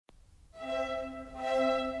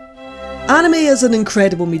Anime is an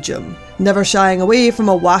incredible medium, never shying away from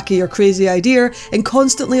a wacky or crazy idea and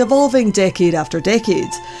constantly evolving decade after decade.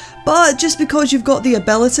 But just because you've got the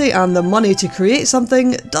ability and the money to create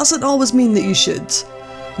something doesn't always mean that you should.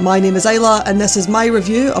 My name is Isla and this is my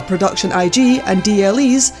review of Production IG and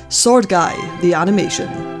DLE's Sword Gai, the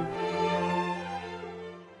animation.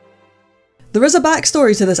 There is a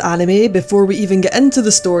backstory to this anime before we even get into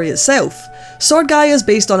the story itself. Sword Gai is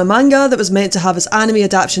based on a manga that was meant to have its anime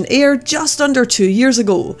adaptation air just under 2 years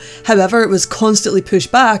ago. However, it was constantly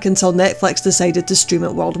pushed back until Netflix decided to stream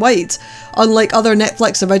it worldwide. Unlike other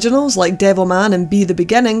Netflix originals like Devilman and Be the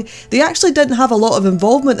Beginning, they actually didn't have a lot of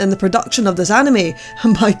involvement in the production of this anime,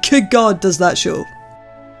 and my good god does that show.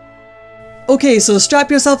 Okay, so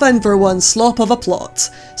strap yourself in for one slop of a plot.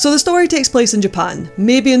 So the story takes place in Japan.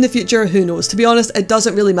 Maybe in the future, who knows? To be honest, it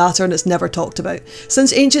doesn't really matter and it's never talked about.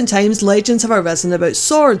 Since ancient times, legends have arisen about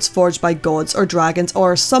swords forged by gods or dragons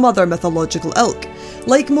or some other mythological ilk.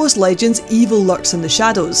 Like most legends, evil lurks in the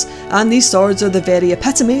shadows, and these swords are the very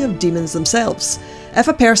epitome of demons themselves. If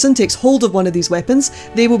a person takes hold of one of these weapons,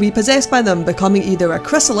 they will be possessed by them, becoming either a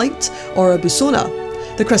chrysolite or a busona.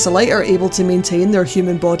 The chrysolite are able to maintain their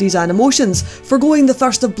human bodies and emotions, forgoing the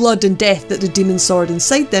thirst of blood and death that the demon sword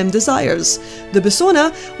inside them desires. The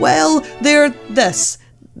busona, well, they're this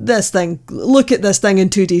thing. Look at this thing in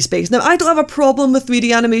 2D space. Now, I don't have a problem with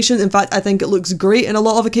 3D animation. In fact, I think it looks great in a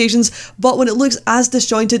lot of occasions, but when it looks as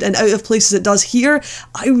disjointed and out of place as it does here,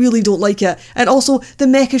 I really don't like it. And also, the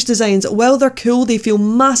mechish designs, while they're cool, they feel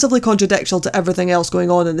massively contradictory to everything else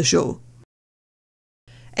going on in the show.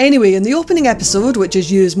 Anyway, in the opening episode, which is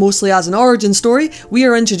used mostly as an origin story, we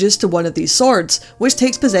are introduced to one of these swords, which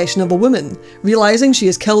takes possession of a woman. Realising she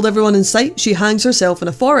has killed everyone in sight, she hangs herself in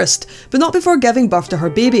a forest, but not before giving birth to her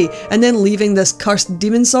baby, and then leaving this cursed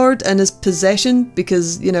demon sword in his possession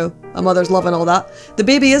because, you know, a mother's love and all that. The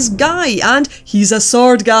baby is Gai, and he's a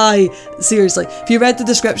sword guy! Seriously, if you read the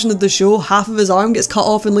description of the show, half of his arm gets cut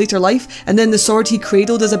off in later life, and then the sword he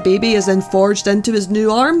cradled as a baby is then forged into his new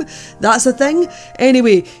arm? That's a thing?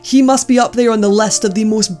 Anyway, he must be up there on the list of the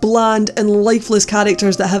most bland and lifeless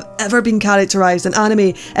characters that have ever been characterised in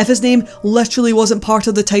anime. If his name literally wasn't part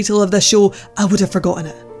of the title of this show, I would have forgotten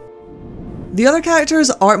it. The other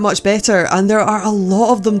characters aren't much better, and there are a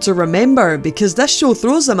lot of them to remember because this show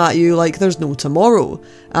throws them at you like there's no tomorrow.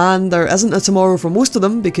 And there isn't a tomorrow for most of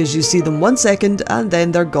them because you see them 1 second and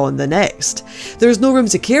then they're gone the next. There's no room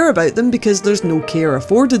to care about them because there's no care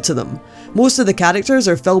afforded to them. Most of the characters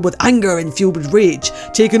are filled with anger and fueled with rage,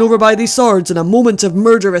 taken over by these swords in a moment of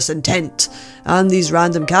murderous intent. And these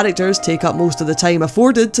random characters take up most of the time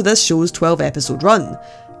afforded to this show's 12-episode run.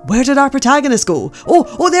 Where did our protagonist go?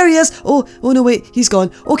 Oh, there he is! Oh no wait, he's gone.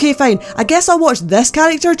 Okay, fine. I guess I'll watch this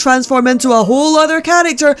character transform into a whole other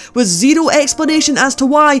character with zero explanation as to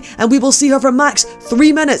why, and we will see her for max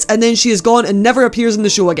 3 minutes and then she is gone and never appears in the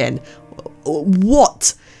show again.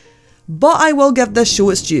 What? But I will give this show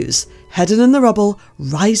its dues. Hidden in the rubble,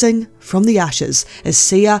 rising from the ashes, is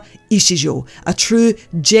Seiya Ishijo, a true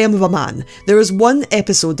gem of a man. There is one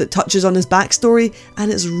episode that touches on his backstory,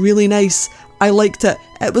 and it's really nice. I liked it.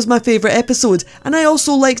 It was my favourite episode, and I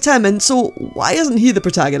also liked him, and so why isn't he the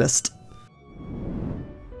protagonist?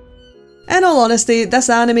 In all honesty, this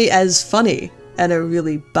anime is funny. In a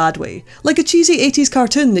really bad way. Like a cheesy 80s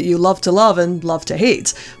cartoon that you love to love and love to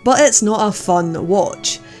hate, but it's not a fun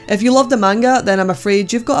watch. If you love the manga, then I'm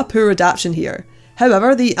afraid you've got a poor adaptation here.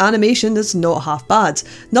 However, the animation is not half bad.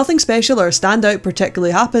 Nothing special or standout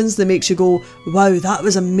particularly happens that makes you go, wow, that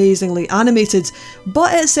was amazingly animated,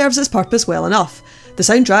 but it serves its purpose well enough. The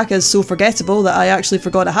soundtrack is so forgettable that I actually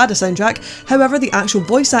forgot it had a soundtrack, however the actual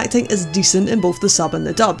voice acting is decent in both the sub and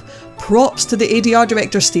the dub. Props to the ADR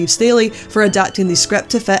director Steve Staley for adapting the script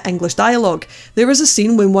to fit English dialogue. There is a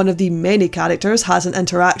scene when one of the many characters has an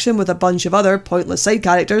interaction with a bunch of other pointless side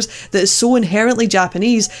characters that is so inherently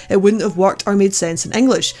Japanese it wouldn't have worked or made sense in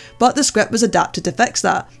English, but the script was adapted to fix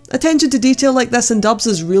that. Attention to detail like this in dubs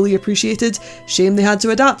is really appreciated. Shame they had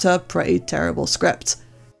to adapt a pretty terrible script.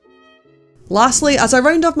 Lastly, as I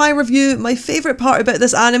round off my review, my favourite part about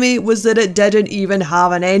this anime was that it didn't even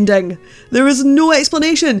have an ending. There was no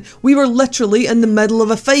explanation. We were literally in the middle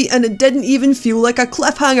of a fight and it didn't even feel like a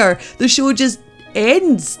cliffhanger. The show just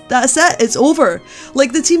ends. That's it, it's over.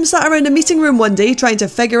 Like the team sat around a meeting room one day trying to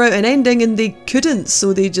figure out an ending and they couldn't,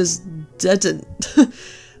 so they just didn't.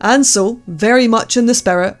 And so, very much in the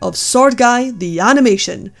spirit of Sword Gai the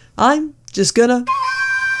animation, I'm just gonna...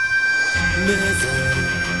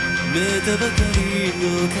 めたばかりの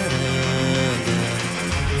体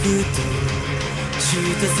ふとし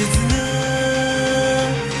た切な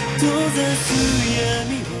閉ざす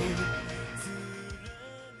闇を